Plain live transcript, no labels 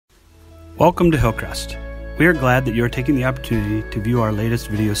Welcome to Hillcrest. We are glad that you are taking the opportunity to view our latest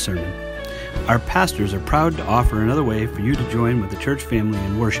video sermon. Our pastors are proud to offer another way for you to join with the church family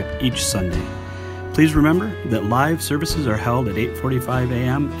in worship each Sunday. Please remember that live services are held at 8:45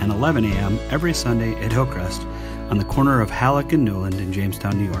 a.m. and 11 a.m. every Sunday at Hillcrest on the corner of Halleck and Newland in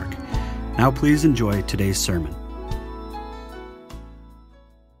Jamestown, New York. Now please enjoy today's sermon.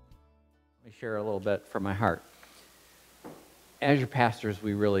 Let me share a little bit from my heart. As your pastors,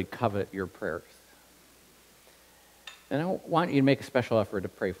 we really covet your prayers. And I want you to make a special effort to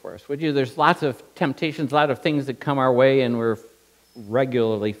pray for us, would you? There's lots of temptations, a lot of things that come our way, and we're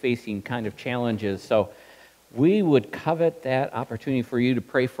regularly facing kind of challenges. So we would covet that opportunity for you to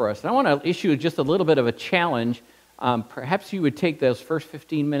pray for us. And I want to issue just a little bit of a challenge. Perhaps you would take those first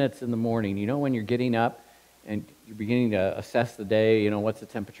 15 minutes in the morning, when you're getting up and you're beginning to assess the day, what's the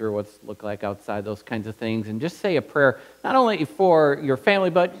temperature, what's it look like outside, those kinds of things, and just say a prayer, not only for your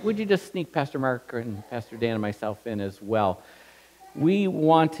family, but would you just sneak Pastor Mark and Pastor Dan and myself in as well? We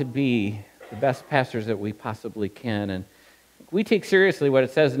want to be the best pastors that we possibly can, and we take seriously what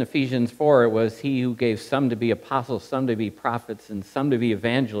it says in Ephesians 4. It was he who gave some to be apostles, some to be prophets, and some to be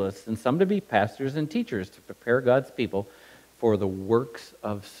evangelists, and some to be pastors and teachers to prepare God's people for the works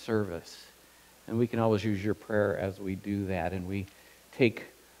of service. And we can always use your prayer as we do that, and we take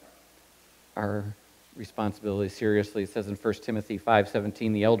our responsibility seriously. It says in 1 Timothy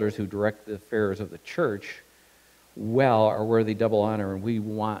 5:17, the elders who direct the affairs of the church well are worthy double honor,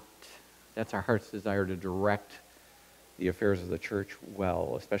 and that's our heart's desire, to direct the affairs of the church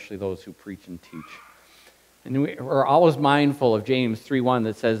well, especially those who preach and teach. And we're always mindful of James 3:1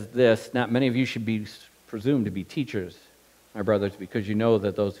 that says this, not many of you should be presumed to be teachers, my brothers, because you know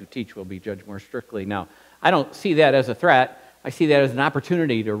that those who teach will be judged more strictly. Now, I don't see that as a threat. I see that as an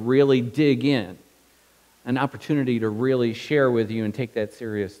opportunity to really dig in, an opportunity to really share with you and take that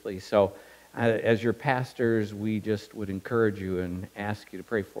seriously. So, as your pastors, we just would encourage you and ask you to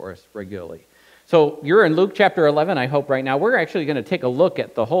pray for us regularly. So, you're in Luke chapter 11, I hope, right now. We're actually going to take a look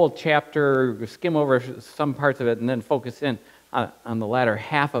at the whole chapter, skim over some parts of it, and then focus in on the latter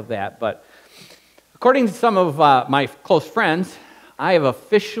half of that. But according to some of my close friends, I have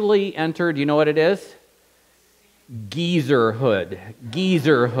officially entered, you know what it is? Geezerhood.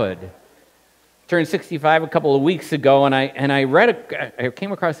 Geezerhood. Turned 65 a couple of weeks ago, and I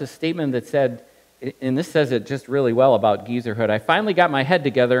came across a statement that said, and this says it just really well about geezerhood, I finally got my head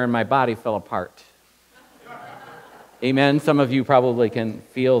together and my body fell apart. Amen? Some of you probably can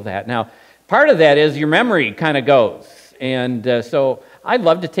feel that. Now, part of that is your memory kind of goes, and so I'd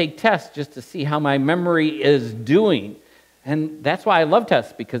love to take tests just to see how my memory is doing. And that's why I love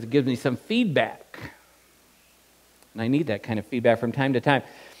tests, because it gives me some feedback. And I need that kind of feedback from time to time.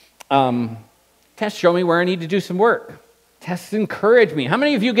 Tests show me where I need to do some work. Tests encourage me. How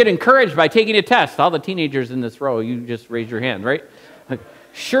many of you get encouraged by taking a test? All the teenagers in this row, you just raised your hand, right?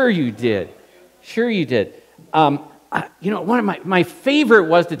 Sure you did. Sure you did. One of my favorite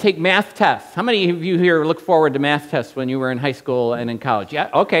was to take math tests. How many of you here look forward to math tests when you were in high school and in college?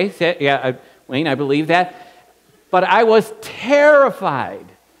 Yeah, okay, Wayne, I believe that. But I was terrified.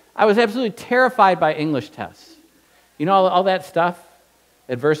 I was absolutely terrified by English tests. All that stuff?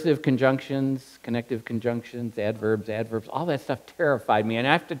 Adversative conjunctions, connective conjunctions, adverbs, all that stuff terrified me. And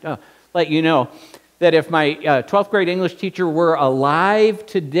I have to let you know that if my 12th grade English teacher were alive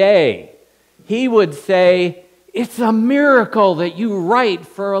today, he would say, "It's a miracle that you write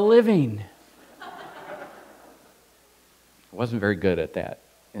for a living." I wasn't very good at that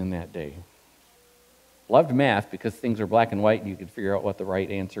in that day. Loved math because things were black and white and you could figure out what the right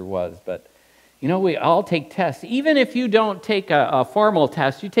answer was. But, we all take tests. Even if you don't take a formal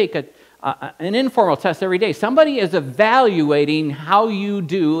test, you take an informal test every day. Somebody is evaluating how you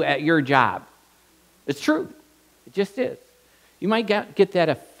do at your job. It's true. It just is. You might get that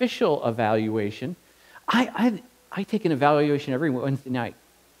official evaluation. I take an evaluation every Wednesday night.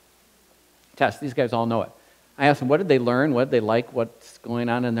 Test. These guys all know it. I ask them, what did they learn? What did they like? What's going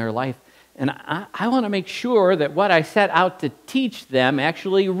on in their life? And I want to make sure that what I set out to teach them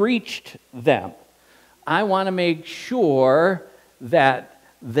actually reached them. I want to make sure that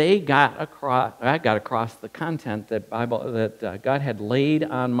I got across the content that God had laid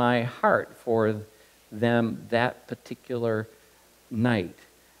on my heart for them that particular night.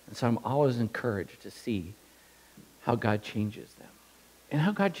 And so I'm always encouraged to see how God changes them and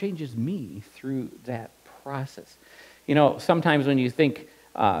how God changes me through that process. Sometimes when you think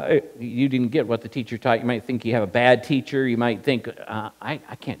you didn't get what the teacher taught, you might think you have a bad teacher. You might think, I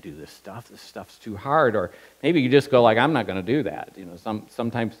can't do this stuff. This stuff's too hard. Or maybe you just go like, I'm not going to do that.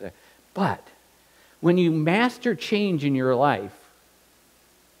 Sometimes. But when you master change in your life,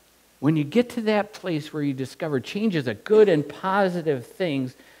 When you get to that place where you discover change is a good and positive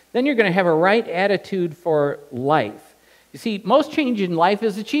things, then you're going to have a right attitude for life. You see, most change in life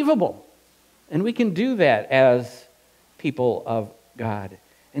is achievable. And we can do that as people of God.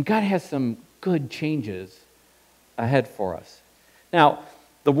 And God has some good changes ahead for us. Now,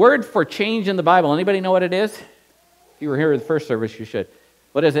 the word for change in the Bible, anybody know what it is? If you were here at the first service, you should.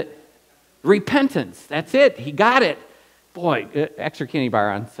 What is it? Repentance. That's it. He got it. Boy, extra candy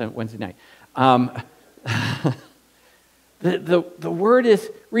bar on Wednesday night. The word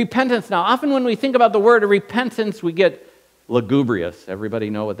is repentance. Now, often when we think about the word repentance, we get lugubrious. Everybody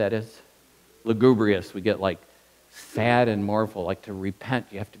know what that is? Lugubrious. We get like sad and mournful. Like to repent,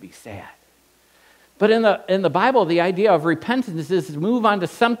 you have to be sad. But in the Bible, the idea of repentance is to move on to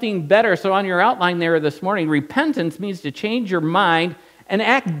something better. So on your outline there this morning, repentance means to change your mind and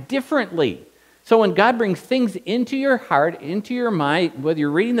act differently. So when God brings things into your heart, into your mind, whether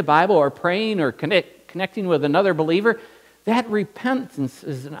you're reading the Bible or praying or connecting with another believer, that repentance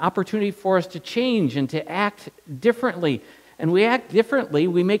is an opportunity for us to change and to act differently. And we act differently,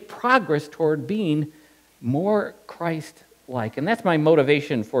 we make progress toward being more Christ-like. And that's my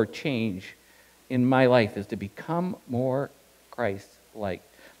motivation for change in my life, is to become more Christ-like.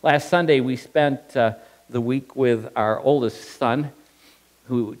 Last Sunday, we spent the week with our oldest son,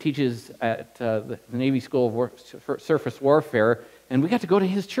 who teaches at the Navy School of Surface Warfare, and we got to go to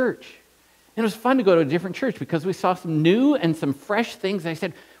his church. And it was fun to go to a different church because we saw some new and some fresh things. I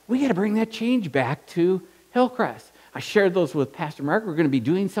said, we got to bring that change back to Hillcrest. I shared those with Pastor Mark. We're going to be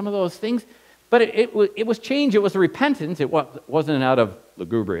doing some of those things. But it was change. It was repentance. It wasn't out of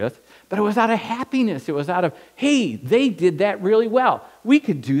lugubrious, but it was out of happiness. It was out of, hey, they did that really well. We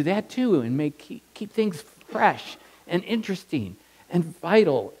could do that too and keep things fresh and interesting and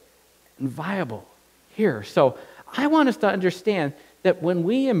vital and viable here. So I want us to understand that when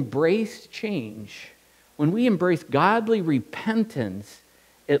we embrace change, when we embrace godly repentance,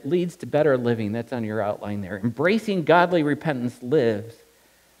 it leads to better living. That's on your outline there. Embracing godly repentance leads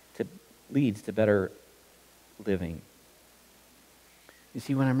to better living. You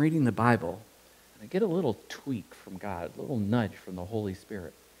see, when I'm reading the Bible, I get a little tweak from God, a little nudge from the Holy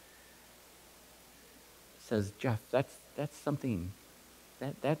Spirit. It says, Jeff, that's something.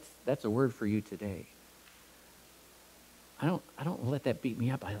 That's a word for you today. I don't let that beat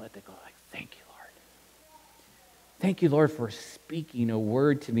me up. I let that go like, thank you, Lord. Thank you, Lord, for speaking a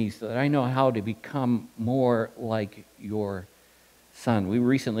word to me so that I know how to become more like your son. We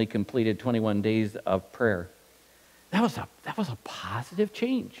recently completed 21 days of prayer. That was a positive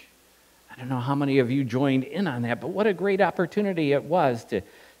change. I don't know how many of you joined in on that, but what a great opportunity it was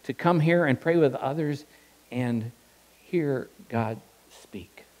to come here and pray with others and hear God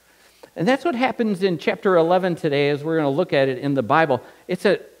speak. And that's what happens in chapter 11 today as we're going to look at it in the Bible. It's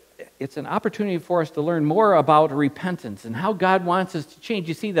an opportunity for us to learn more about repentance and how God wants us to change.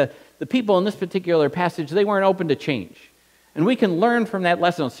 You see, the people in this particular passage, they weren't open to change. And we can learn from that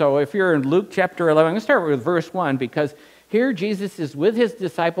lesson. So if you're in Luke chapter 11, I'm going to start with verse 1, because here Jesus is with his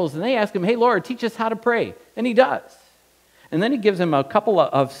disciples, and they ask him, hey, Lord, teach us how to pray. And he does. And then he gives them a couple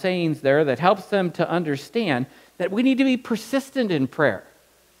of sayings there that helps them to understand that we need to be persistent in prayer.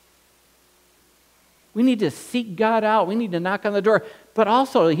 We need to seek God out. We need to knock on the door. But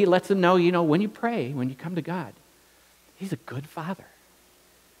also, he lets them know, when you pray, when you come to God, he's a good father.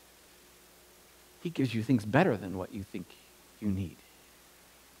 He gives you things better than what you think you need.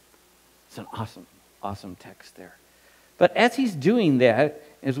 It's an awesome, awesome text there. But as he's doing that,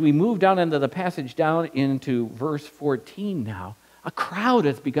 as we move down into the passage, down into verse 14 now, a crowd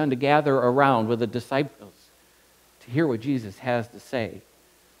has begun to gather around with the disciples to hear what Jesus has to say.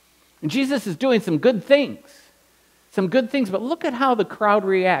 And Jesus is doing some good things, but look at how the crowd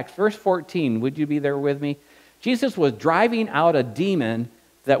reacts. Verse 14, would you be there with me? Jesus was driving out a demon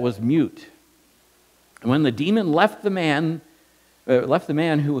that was mute. And when the demon left the man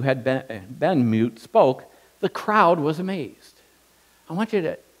who had been mute spoke, the crowd was amazed. I want you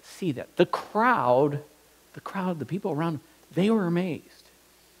to see that. The crowd, the people around, they were amazed.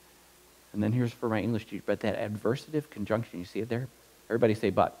 And then here's for my English teacher, but that adversative conjunction, you see it there? Everybody say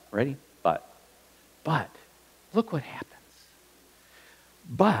but. Ready? But. Look what happens.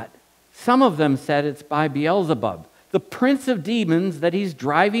 But some of them said it's by Beelzebub, the prince of demons, that he's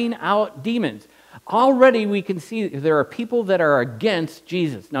driving out demons. Already we can see there are people that are against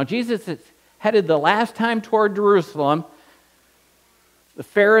Jesus. Now Jesus is headed the last time toward Jerusalem. The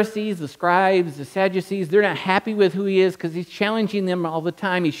Pharisees, the scribes, the Sadducees, they're not happy with who he is because he's challenging them all the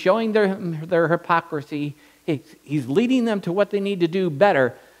time. He's showing their hypocrisy. He's leading them to what they need to do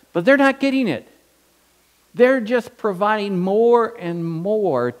better, but they're not getting it. They're just providing more and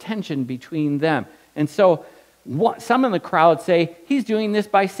more tension between them. And so some in the crowd say, he's doing this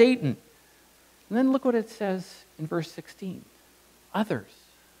by Satan. And then look what it says in verse 16. Others.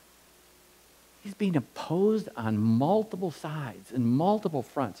 He's being opposed on multiple sides and multiple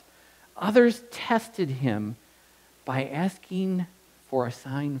fronts. Others tested him by asking for a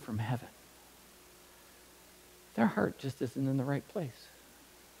sign from heaven. Their heart just isn't in the right place.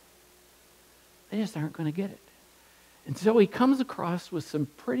 They just aren't going to get it. And so he comes across with some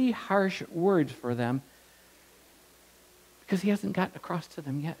pretty harsh words for them because he hasn't gotten across to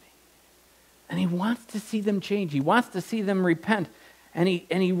them yet. And he wants to see them change. He wants to see them repent. And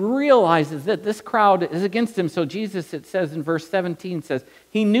he realizes that this crowd is against him. So Jesus, it says in verse 17, says,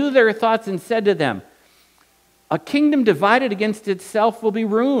 he knew their thoughts and said to them, a kingdom divided against itself will be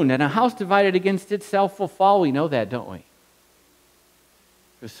ruined, and a house divided against itself will fall. We know that, don't we?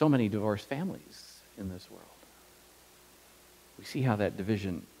 There's so many divorced families in this world. We see how that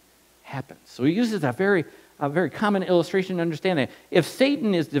division happens. So he uses a very common illustration to understand that. If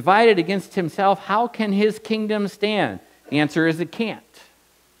Satan is divided against himself, how can his kingdom stand? The answer is it can't.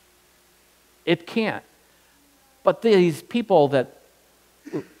 It can't. But these people that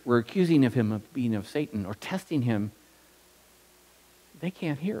were accusing of him of being of Satan or testing him, they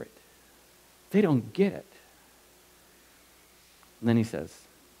can't hear it. They don't get it. And then he says,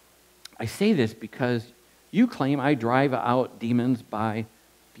 I say this because you claim I drive out demons by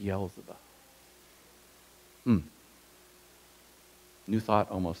Beelzebub. New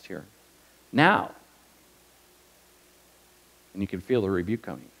thought almost here. Now, and you can feel the rebuke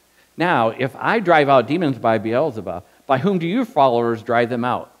coming. Now, if I drive out demons by Beelzebub, by whom do your followers drive them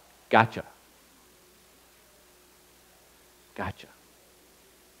out? Gotcha. Gotcha.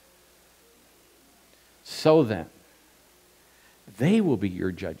 So then, they will be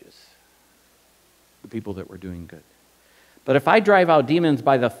your judges, the people that were doing good. But if I drive out demons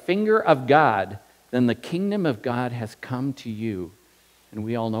by the finger of God, then the kingdom of God has come to you. And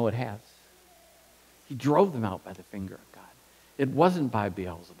we all know it has. He drove them out by the finger of God. It wasn't by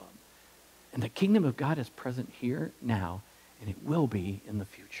Beelzebub. And the kingdom of God is present here now, and it will be in the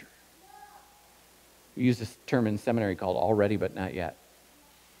future. We use this term in seminary called already but not yet.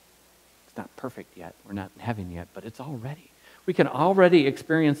 It's not perfect yet. We're not in heaven yet, but it's already. We can already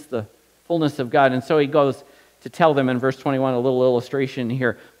experience the fullness of God. And so he goes to tell them in verse 21, a little illustration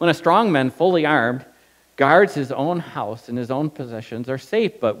here. When a strong man, fully armed, guards his own house and his own possessions are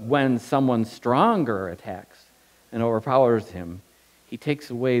safe, but when someone stronger attacks and overpowers him, he takes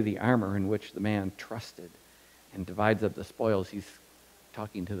away the armor in which the man trusted and divides up the spoils. He's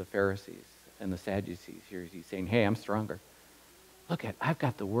talking to the Pharisees and the Sadducees here. He's saying, hey, I'm stronger. Look, I've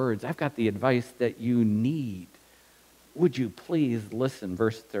got the words. I've got the advice that you need. Would you please listen?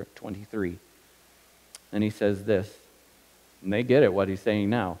 Verse 23. And he says this, and they get it, what he's saying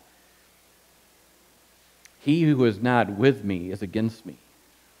now. He who is not with me is against me.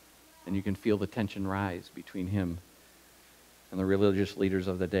 And you can feel the tension rise between him and the religious leaders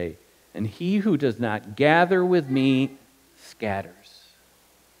of the day. And he who does not gather with me scatters.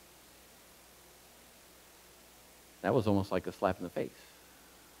 That was almost like a slap in the face.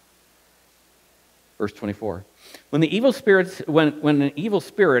 Verse 24. When an evil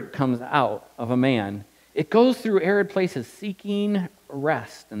spirit comes out of a man, it goes through arid places seeking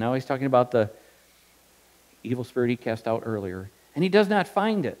rest. And now he's talking about the evil spirit he cast out earlier. And he does not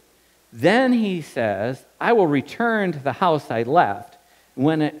find it. Then he says, I will return to the house I left.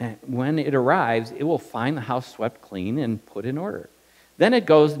 When it arrives, it will find the house swept clean and put in order. Then it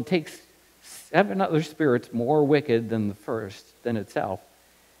goes and takes 7 other spirits more wicked than the first, than itself,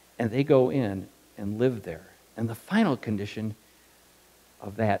 and they go in and live there. And the final condition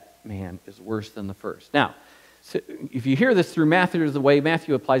of that man is worse than the first. Now, so if you hear this through Matthew, the way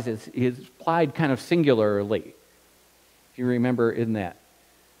Matthew applies it, it's applied kind of singularly. If you remember in that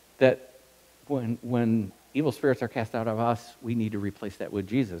when evil spirits are cast out of us, we need to replace that with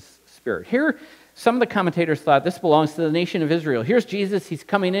Jesus' spirit. Here, some of the commentators thought this belongs to the nation of Israel. Here's Jesus, he's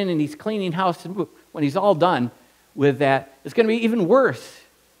coming in and he's cleaning house, and when he's all done with that, it's going to be even worse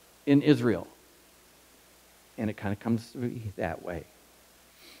in Israel. And it kind of comes to be that way.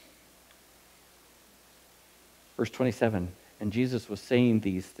 Verse 27, and Jesus was saying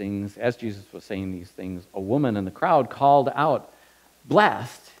these things, as Jesus was saying these things, a woman in the crowd called out,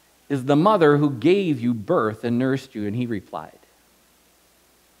 blessed is the mother who gave you birth and nursed you. And he replied,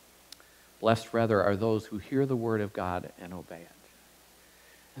 blessed rather are those who hear the word of God and obey it.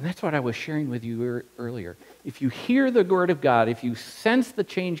 And that's what I was sharing with you earlier. If you hear the word of God, if you sense the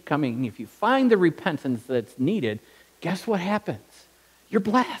change coming, if you find the repentance that's needed, guess what happens? You're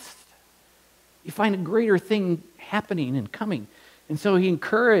blessed. You find a greater thing happening and coming. And so he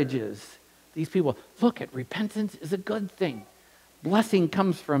encourages these people, look, repentance is a good thing. Blessing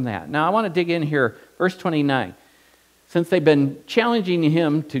comes from that. Now, I want to dig in here, verse 29. Since they've been challenging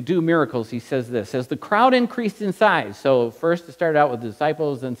him to do miracles, he says this, as the crowd increased in size, so first it started out with the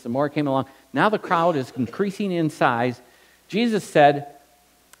disciples, then some more came along. Now the crowd is increasing in size. Jesus said,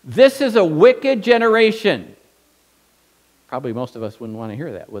 this is a wicked generation. Probably most of us wouldn't want to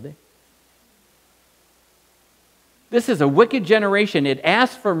hear that, would they? This is a wicked generation. It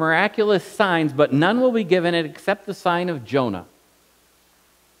asks for miraculous signs, but none will be given it except the sign of Jonah.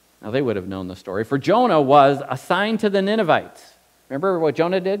 Now, they would have known the story. For Jonah was a sign to the Ninevites. Remember what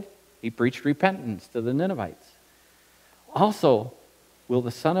Jonah did? He preached repentance to the Ninevites. Also, will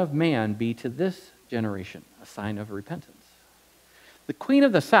the Son of Man be to this generation a sign of repentance? The Queen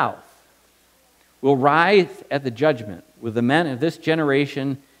of the South will rise at the judgment with the men of this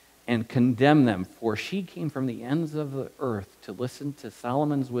generation and condemn them, for she came from the ends of the earth to listen to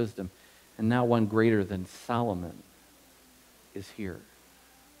Solomon's wisdom, and now one greater than Solomon is here.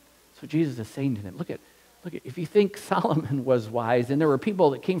 So Jesus is saying to them, look at, if you think Solomon was wise, and there were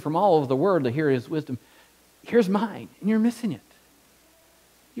people that came from all over the world to hear his wisdom, here's mine, and you're missing it.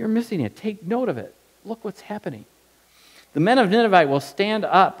 You're missing it. Take note of it. Look what's happening. The men of Nineveh will stand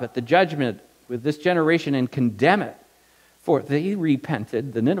up at the judgment with this generation and condemn it. For they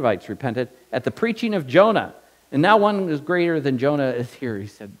repented, the Ninevites repented, at the preaching of Jonah. And now one who is greater than Jonah is here. He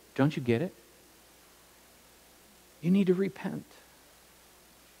said, don't you get it? You need to repent.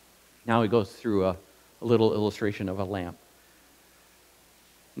 Now he goes through a little illustration of a lamp.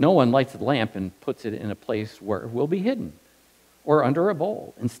 No one lights the lamp and puts it in a place where it will be hidden or under a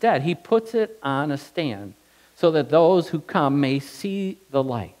bowl. Instead, he puts it on a stand so that those who come may see the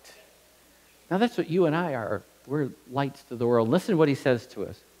light. Now that's what you and I are. We're lights to the world. Listen to what he says to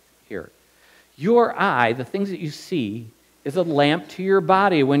us here. Your eye, the things that you see, is a lamp to your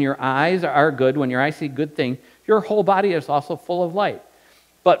body. When your eyes are good, when your eyes see good things, your whole body is also full of light.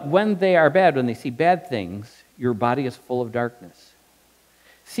 But when they are bad, when they see bad things, your body is full of darkness.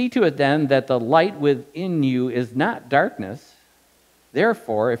 See to it then that the light within you is not darkness.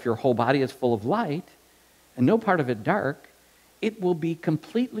 Therefore, if your whole body is full of light, and no part of it dark, it will be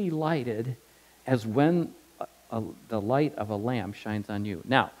completely lighted as when the light of a lamp shines on you.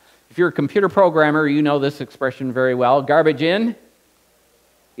 Now, if you're a computer programmer, you know this expression very well. Garbage in.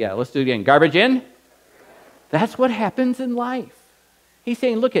 Yeah, let's do it again. Garbage in. That's what happens in life. He's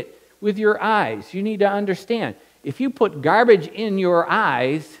saying, look at, with your eyes, you need to understand. If you put garbage in your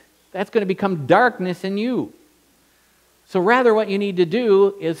eyes, that's going to become darkness in you. So rather what you need to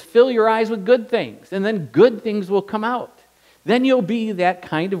do is fill your eyes with good things, and then good things will come out. Then you'll be that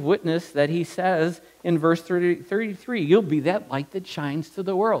kind of witness that he says in verse 33. You'll be that light that shines to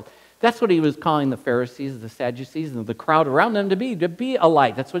the world. That's what he was calling the Pharisees, the Sadducees, and the crowd around them to be a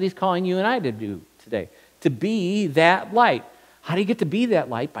light. That's what he's calling you and I to do today, to be that light. How do you get to be that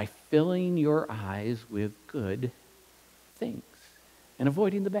light? By filling your eyes with good things and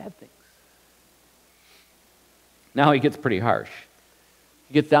avoiding the bad things. Now he gets pretty harsh.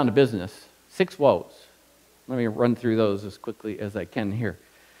 He gets down to business. 6 woes. Let me run through those as quickly as I can here.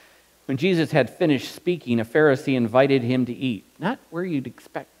 When Jesus had finished speaking, a Pharisee invited him to eat. Not where you'd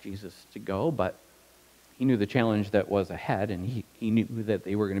expect Jesus to go, but he knew the challenge that was ahead, and he knew that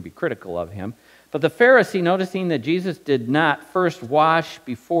they were going to be critical of him. But the Pharisee, noticing that Jesus did not first wash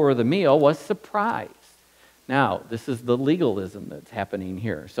before the meal, was surprised. Now, this is the legalism that's happening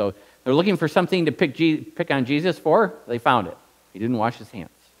here. So they're looking for something to pick on Jesus for. They found it. He didn't wash his hands.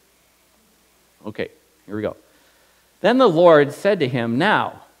 Okay, here we go. Then the Lord said to him,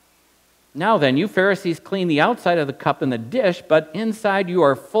 Now then, you Pharisees clean the outside of the cup and the dish, but inside you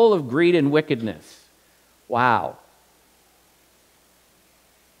are full of greed and wickedness. Wow.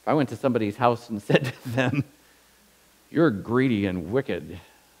 If I went to somebody's house and said to them, you're greedy and wicked,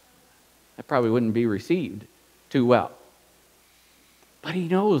 that probably wouldn't be received too well. But he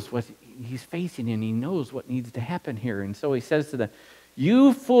knows what he's facing, and he knows what needs to happen here. And so he says to them,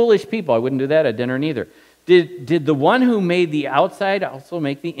 you foolish people, I wouldn't do that at dinner neither. Did the one who made the outside also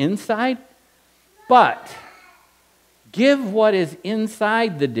make the inside? But give what is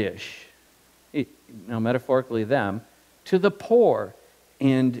inside the dish, now metaphorically them, to the poor,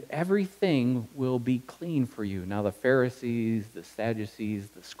 and everything will be clean for you. Now the Pharisees, the Sadducees,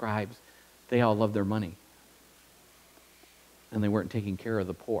 the scribes, they all loved their money. And they weren't taking care of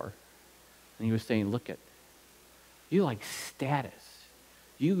the poor. And he was saying, look at, you like status.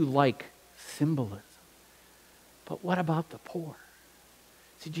 You like symbolism. But what about the poor?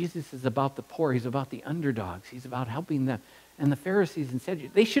 See, Jesus is about the poor. He's about the underdogs. He's about helping them. And the Pharisees and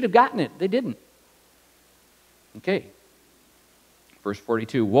Sadducees, they should have gotten it. They didn't. Okay. Verse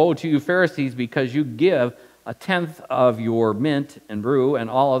 42, woe to you Pharisees, because you give a tenth of your mint and rue and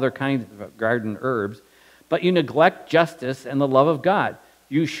all other kinds of garden herbs, but you neglect justice and the love of God.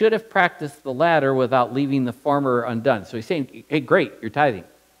 You should have practiced the latter without leaving the former undone. So he's saying, hey, great, you're tithing.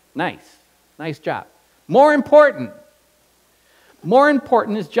 Nice. Nice job. More important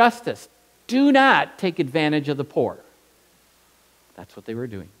is justice. Do not take advantage of the poor. That's what they were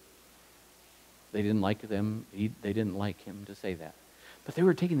doing. They didn't like them. They didn't like him to say that. But they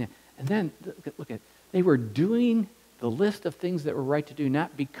were taking that. And then, look at it. They were doing the list of things that were right to do,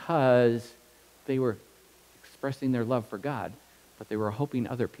 not because they were expressing their love for God, but they were hoping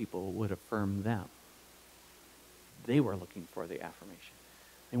other people would affirm them. They were looking for the affirmation.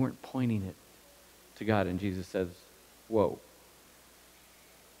 They weren't pointing it to God. And Jesus says, whoa.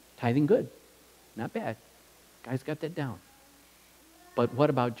 Tithing good. Not bad. Guys got that down. But what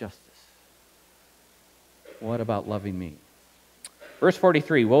about justice? What about loving me? Verse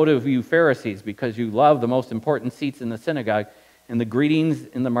 43, woe to you Pharisees, because you love the most important seats in the synagogue and the greetings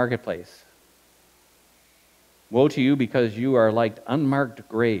in the marketplace. Woe to you, because you are like unmarked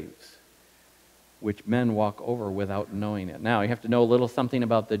graves, which men walk over without knowing it. Now, you have to know a little something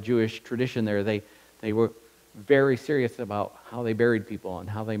about the Jewish tradition there. They were very serious about how they buried people and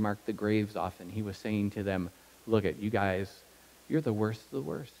how they marked the graves often. He was saying to them, look at you guys, you're the worst of the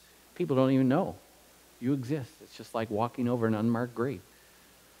worst. People don't even know you exist. It's just like walking over an unmarked grave.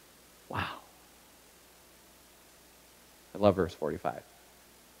 Wow. I love verse 45.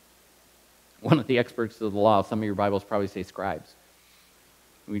 One of the experts of the law, some of your Bibles probably say scribes.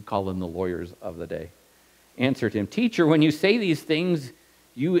 We'd call them the lawyers of the day. Answered him, teacher, when you say these things,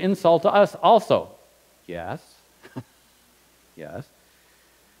 you insult us also. Yes. Yes.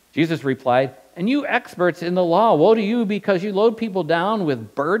 Jesus replied, and you experts in the law, woe to you, because you load people down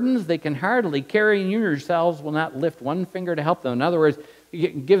with burdens they can hardly carry, and you yourselves will not lift one finger to help them. In other words, you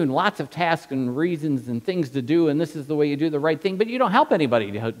get given lots of tasks and reasons and things to do, and this is the way you do the right thing, but you don't help anybody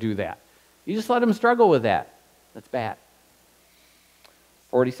to do that. You just let them struggle with that. That's bad.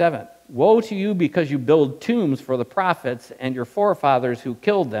 47, woe to you, because you build tombs for the prophets and your forefathers who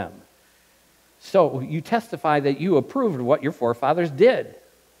killed them. So you testify that you approved of what your forefathers did.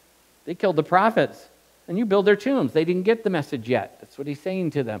 They killed the prophets, and you build their tombs. They didn't get the message yet. That's what he's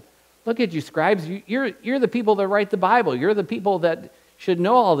saying to them. Look at you, scribes. You're the people that write the Bible. You're the people that should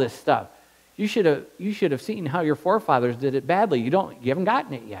know all this stuff. You should have seen how your forefathers did it badly. You haven't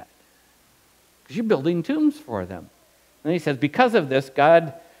gotten it yet, because you're building tombs for them. And he says, because of this,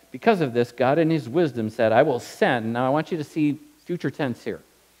 God in his wisdom said, I will send. Now I want you to see future tense here.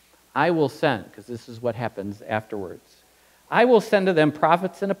 I will send, because this is what happens afterwards. I will send to them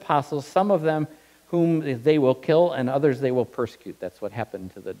prophets and apostles, some of them whom they will kill and others they will persecute. That's what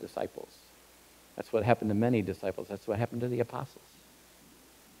happened to the disciples. That's what happened to many disciples. That's what happened to the apostles.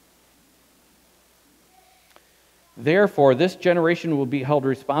 Therefore, this generation will be held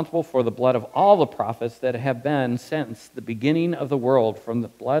responsible for the blood of all the prophets that have been since the beginning of the world, from the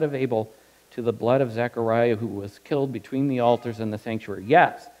blood of Abel to the blood of Zechariah, who was killed between the altars and the sanctuary.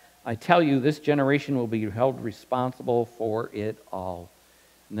 Yes, I tell you, this generation will be held responsible for it all.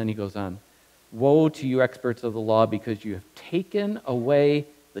 And then he goes on, woe to you experts of the law, because you have taken away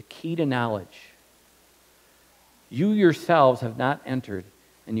the key to knowledge. You yourselves have not entered,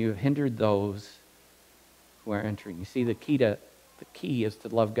 and you have hindered those who are entering. You see, the key is to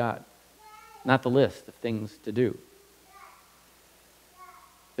love God, not the list of things to do.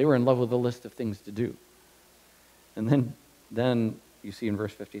 They were in love with the list of things to do. And then you see in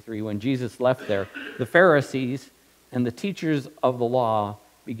verse 53, when Jesus left there, the Pharisees and the teachers of the law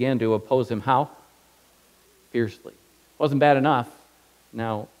began to oppose him. How? Fiercely. Wasn't bad enough.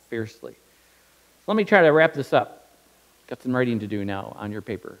 Now, fiercely. Let me try to wrap this up. Got some writing to do now on your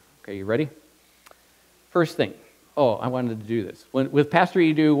paper. Okay, you ready? First thing. Oh, I wanted to do this. With Pastor,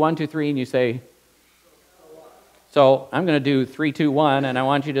 you do 1, 2, 3, and you say, so I'm going to do 3, 2, 1, and I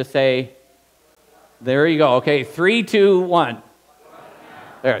want you to say, there you go. Okay, 3, 2, 1.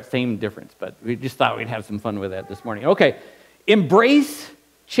 There, same difference, but we just thought we'd have some fun with that this morning. Okay, embrace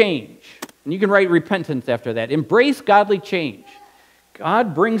change. And you can write repentance after that. Embrace godly change.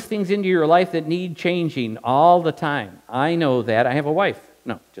 God brings things into your life that need changing all the time. I know that. I have a wife.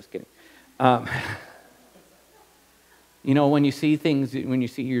 No, just kidding. You know, when you see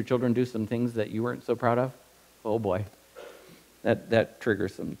your children do some things that you weren't so proud of, oh boy, that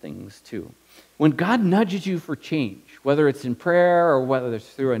triggers some things too. When God nudges you for change, whether it's in prayer or whether it's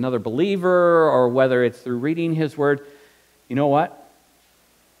through another believer or whether it's through reading his word, you know what?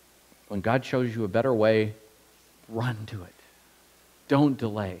 When God shows you a better way, run to it. Don't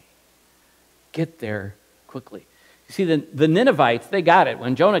delay. Get there quickly. You see, the Ninevites, they got it.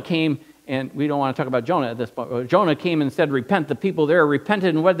 When Jonah came, and we don't want to talk about Jonah at this point, but Jonah came and said, repent. The people there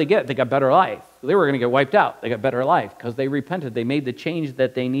repented, and what did they get? They got better life. They were going to get wiped out. They got better life because they repented. They made the change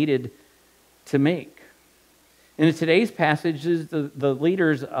that they needed to make. And in today's passages, the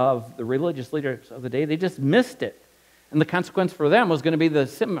leaders of the religious leaders of the day, they just missed it. And the consequence for them was going to be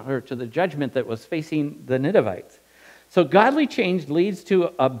similar to the judgment that was facing the Ninevites. So godly change leads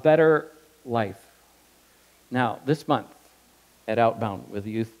to a better life. Now, this month at Outbound with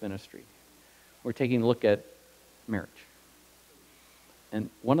Youth Ministry, we're taking a look at marriage. And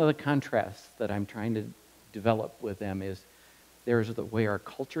one of the contrasts that I'm trying to develop with them is there's the way our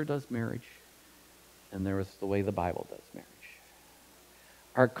culture does marriage, and there is the way the Bible does marriage.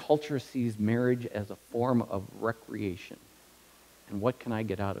 Our culture sees marriage as a form of recreation. And what can I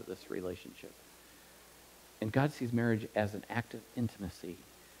get out of this relationship? And God sees marriage as an act of intimacy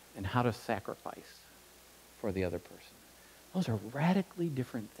and how to sacrifice for the other person. Those are radically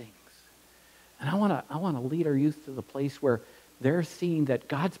different things. And I want to lead our youth to the place where they're seeing that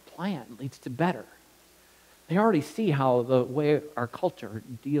God's plan leads to better. They already see how the way our culture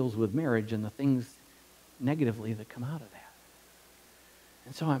deals with marriage and the things negatively that come out of that.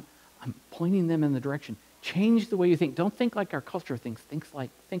 And so I'm pointing them in the direction. Change the way you think. Don't think like our culture thinks. Think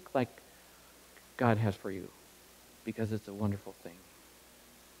like God has for you, because it's a wonderful thing.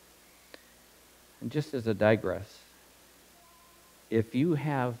 And just as a digress, if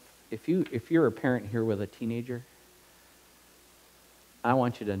you're a parent here with a teenager, I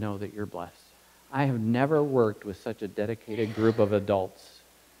want you to know that you're blessed. I have never worked with such a dedicated group of adults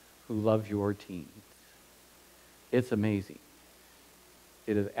who love your teens. It's amazing.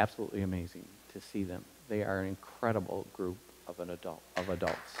 It is absolutely amazing to see them. They are an incredible group of adults.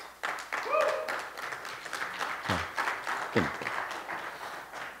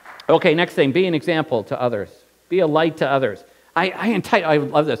 Okay, next thing, be an example to others. Be a light to others. I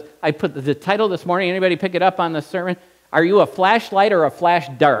love this. I put the title this morning. Anybody pick it up on the sermon? Are you a flashlight or a flash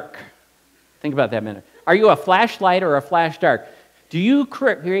dark? Think about that a minute. Are you a flashlight or a flash dark? Do you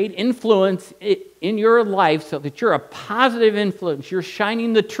create influence in your life so that you're a positive influence? You're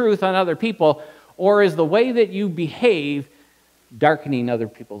shining the truth on other people, or is the way that you behave darkening other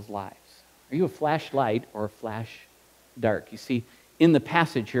people's lives? Are you a flashlight or a flash dark? You see, in the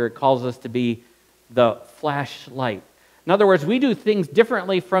passage here, it calls us to be the flashlight. In other words, we do things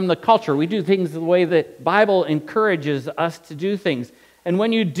differently from the culture. We do things the way that the Bible encourages us to do things. And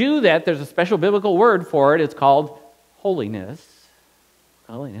when you do that, there's a special biblical word for it. It's called holiness.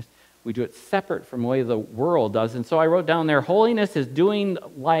 Holiness. We do it separate from the way the world does. And so I wrote down there, holiness is doing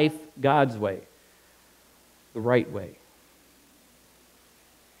life God's way, the right way.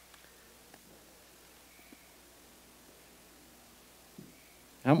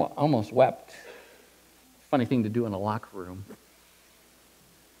 I almost wept. Funny thing to do in a locker room.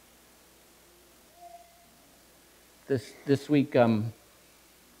 This week, I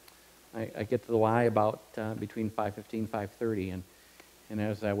get to the Y about between 5:15 and 5:30, and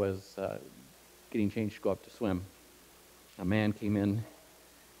as I was getting changed to go up to swim, a man came in,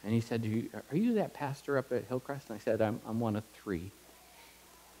 and he said, "Are you that pastor up at Hillcrest?" And I said, "I'm one of three."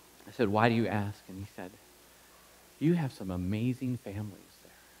 I said, "Why do you ask?" And he said, "You have some amazing families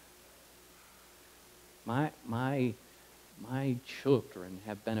there. My children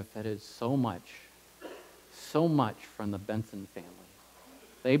have benefited so much from the Benson family.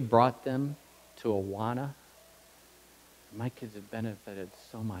 They brought them to Awana. My kids have benefited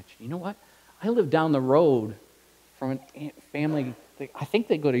so much. You know what? I live down the road from a family. I think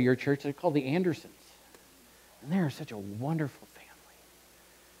they go to your church. They're called the Andersons. And they're such a wonderful family.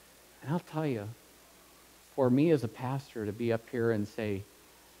 And I'll tell you, for me as a pastor to be up here and say,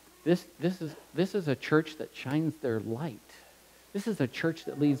 this is a church that shines their light. This is a church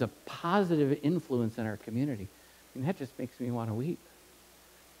that leaves a positive influence in our community. And that just makes me want to weep.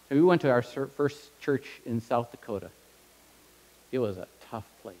 So we went to our first church in South Dakota. It was a tough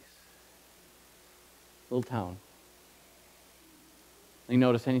place. Little town. You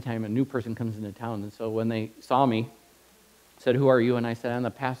notice anytime a new person comes into town, and so when they saw me, said, "Who are you?" And I said, "I'm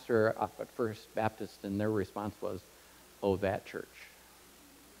the pastor up at First Baptist," and their response was, "Oh, that church."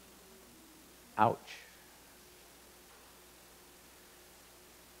 Ouch.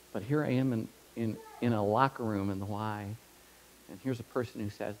 But here I am in a locker room in the Y, and here's a person who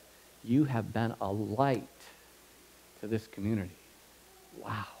says, "You have been a light to this community."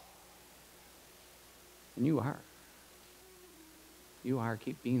 Wow. And you are. You are.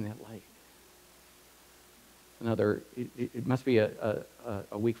 Keep being that light. It must be a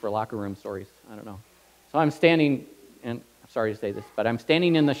week for locker room stories. I don't know. So I'm standing, and I'm sorry to say this, but I'm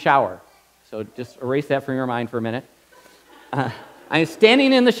standing in the shower. So just erase that from your mind for a minute. I'm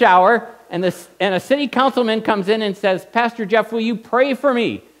standing in the shower, and a city councilman comes in and says, Pastor Jeff, will you pray for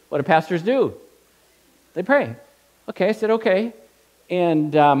me? What do pastors do? They pray. Okay, I said, okay.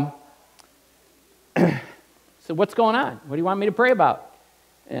 And so what's going on? What do you want me to pray about?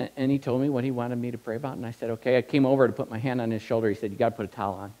 And he told me what he wanted me to pray about, and I said, okay. I came over to put my hand on his shoulder. He said, you got to put a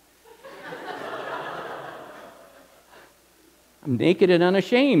towel on. I'm naked and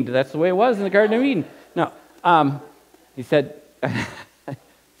unashamed. That's the way it was in the Garden of Eden. No, he said,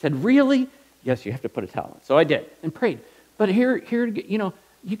 really? Yes, you have to put a towel on. So I did and prayed. But here,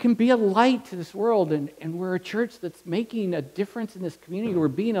 you can be a light to this world, and we're a church that's making a difference in this community. We're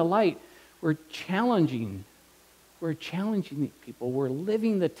being a light. We're challenging people. We're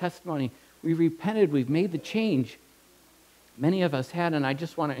living the testimony. We've repented. We've made the change. Many of us had, and I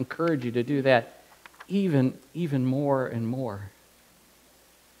just want to encourage you to do that even more and more.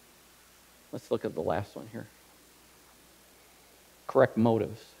 Let's look at the last one here. Correct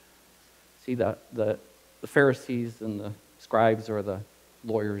motives. See, the Pharisees and the scribes, or the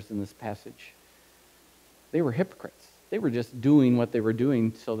lawyers in this passage, they were hypocrites. They were just doing what they were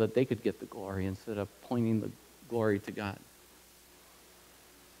doing so that they could get the glory instead of pointing the glory to God.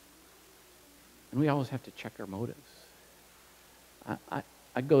 And we always have to check our motives.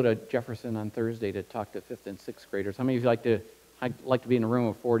 I go to Jefferson on Thursday to talk to 5th and 6th graders. How many of you I'd like to be in a room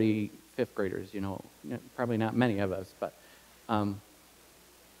of 40 5th graders, probably not many of us, but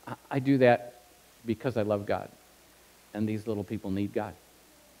I do that because I love God, and these little people need God.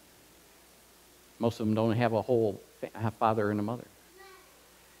 Most of them don't have a father and a mother.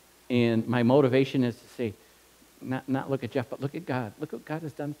 And my motivation is to say, not look at Jeff, but look at God. Look what God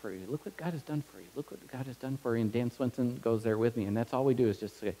has done for you. Look what God has done for you. Look what God has done for you. And Dan Swinson goes there with me, and that's all we do is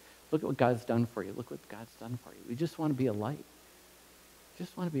just say, look at what God's done for you. Look what God's done for you. We just want to be a light.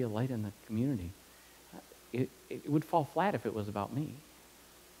 Just want to be a light in the community. It would fall flat if it was about me.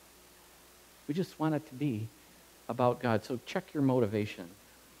 We just want it to be about God. So check your motivation.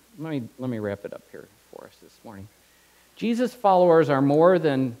 Let me wrap it up here for us this morning. Jesus' followers are more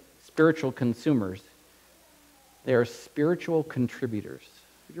than spiritual consumers. They are spiritual contributors.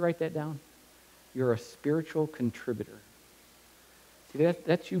 Did you write that down? You're a spiritual contributor. See,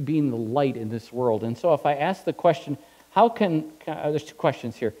 that's you being the light in this world. And so if I ask the question, there's two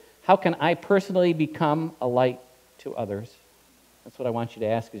questions here. How can I personally become a light to others? That's what I want you to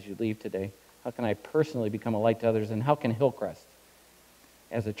ask as you leave today. How can I personally become a light to others? And how can Hillcrest,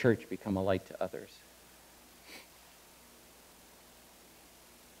 as a church, become a light to others?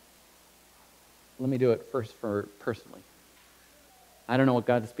 Let me do it first for personally. I don't know what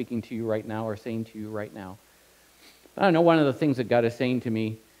God is speaking to you right now or saying to you right now. But I know one of the things that God is saying to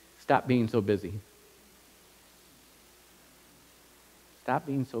me, stop being so busy. Stop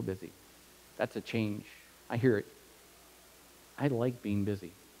being so busy. That's a change. I hear it. I like being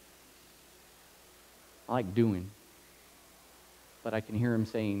busy. I like doing. But I can hear him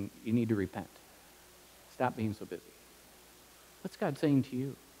saying, you need to repent. Stop being so busy. What's God saying to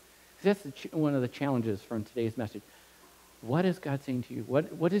you? That's one of the challenges from today's message. What is God saying to you?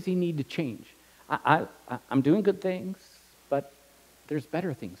 What does he need to change? I'm doing good things, but there's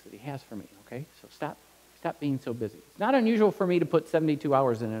better things that he has for me, okay? So stop being so busy. It's not unusual for me to put 72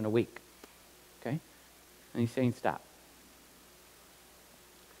 hours in a week, okay? And he's saying stop.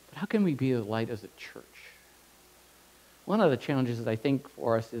 But how can we be a light as a church? One of the challenges, I think,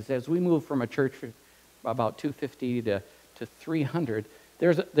 for us is as we move from a church of about 250 to 300,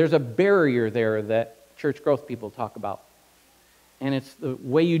 there's a barrier there that church growth people talk about. And it's the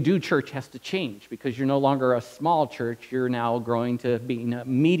way you do church has to change because you're no longer a small church. You're now growing to being a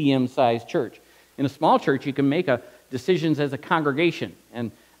medium-sized church. In a small church, you can make decisions as a congregation.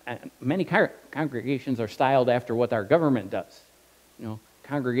 And many congregations are styled after what our government does.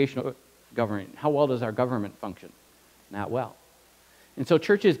 Congregational government. How well does our government function? Not well. And so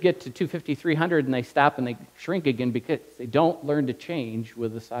churches get to 250, 300, and they stop and they shrink again because they don't learn to change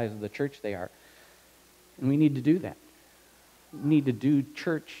with the size of the church they are. And we need to do that. We need to do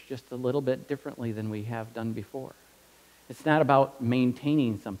church just a little bit differently than we have done before. It's not about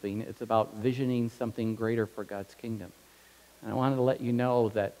maintaining something. It's about visioning something greater for God's kingdom. And I wanted to let you know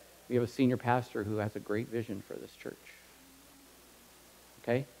that we have a senior pastor who has a great vision for this church.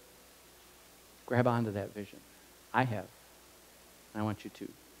 Okay? Grab onto that vision. I have. I want you to,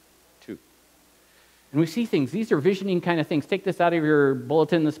 too. And we see things. These are visioning kind of things. Take this out of your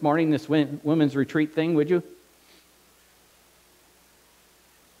bulletin this morning, this women's retreat thing, would you?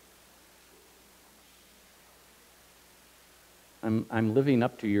 I'm living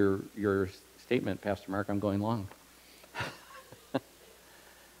up to your statement, Pastor Mark. I'm going long.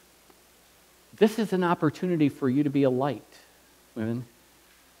 This is an opportunity for you to be a light, women.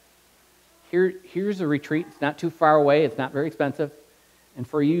 Here's a retreat. It's not too far away. It's not very expensive. And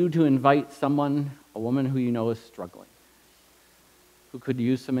for you to invite someone, a woman who you know is struggling, who could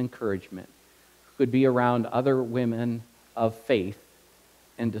use some encouragement, who could be around other women of faith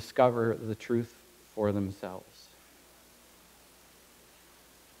and discover the truth for themselves.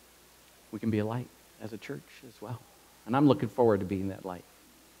 We can be a light as a church as well. And I'm looking forward to being that light.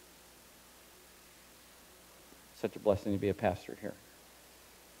 Such a blessing to be a pastor here.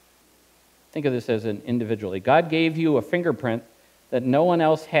 Think of this as an individually. God gave you a fingerprint that no one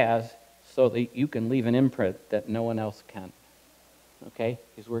else has so that you can leave an imprint that no one else can. Okay?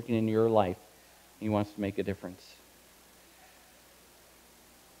 He's working in your life. He wants to make a difference.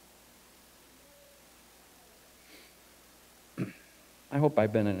 I hope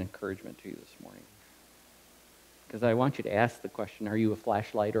I've been an encouragement to you this morning. Because I want you to ask the question, are you a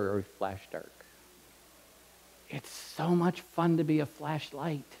flashlight or a flash dark? It's so much fun to be a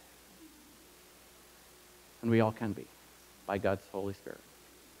flashlight. And we all can be, by God's Holy Spirit.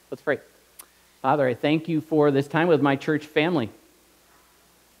 Let's pray. Father, I thank you for this time with my church family.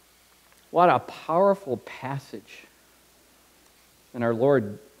 What a powerful passage. And our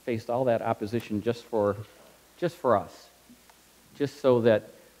Lord faced all that opposition just for us. Just so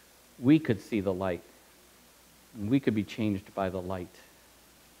that we could see the light. And we could be changed by the light.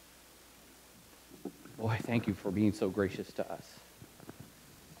 Boy, thank you for being so gracious to us.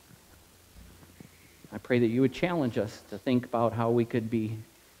 I pray that you would challenge us to think about how we could be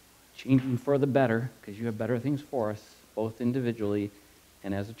changing for the better, because you have better things for us, both individually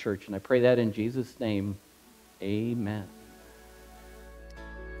and as a church. And I pray that in Jesus' name, amen.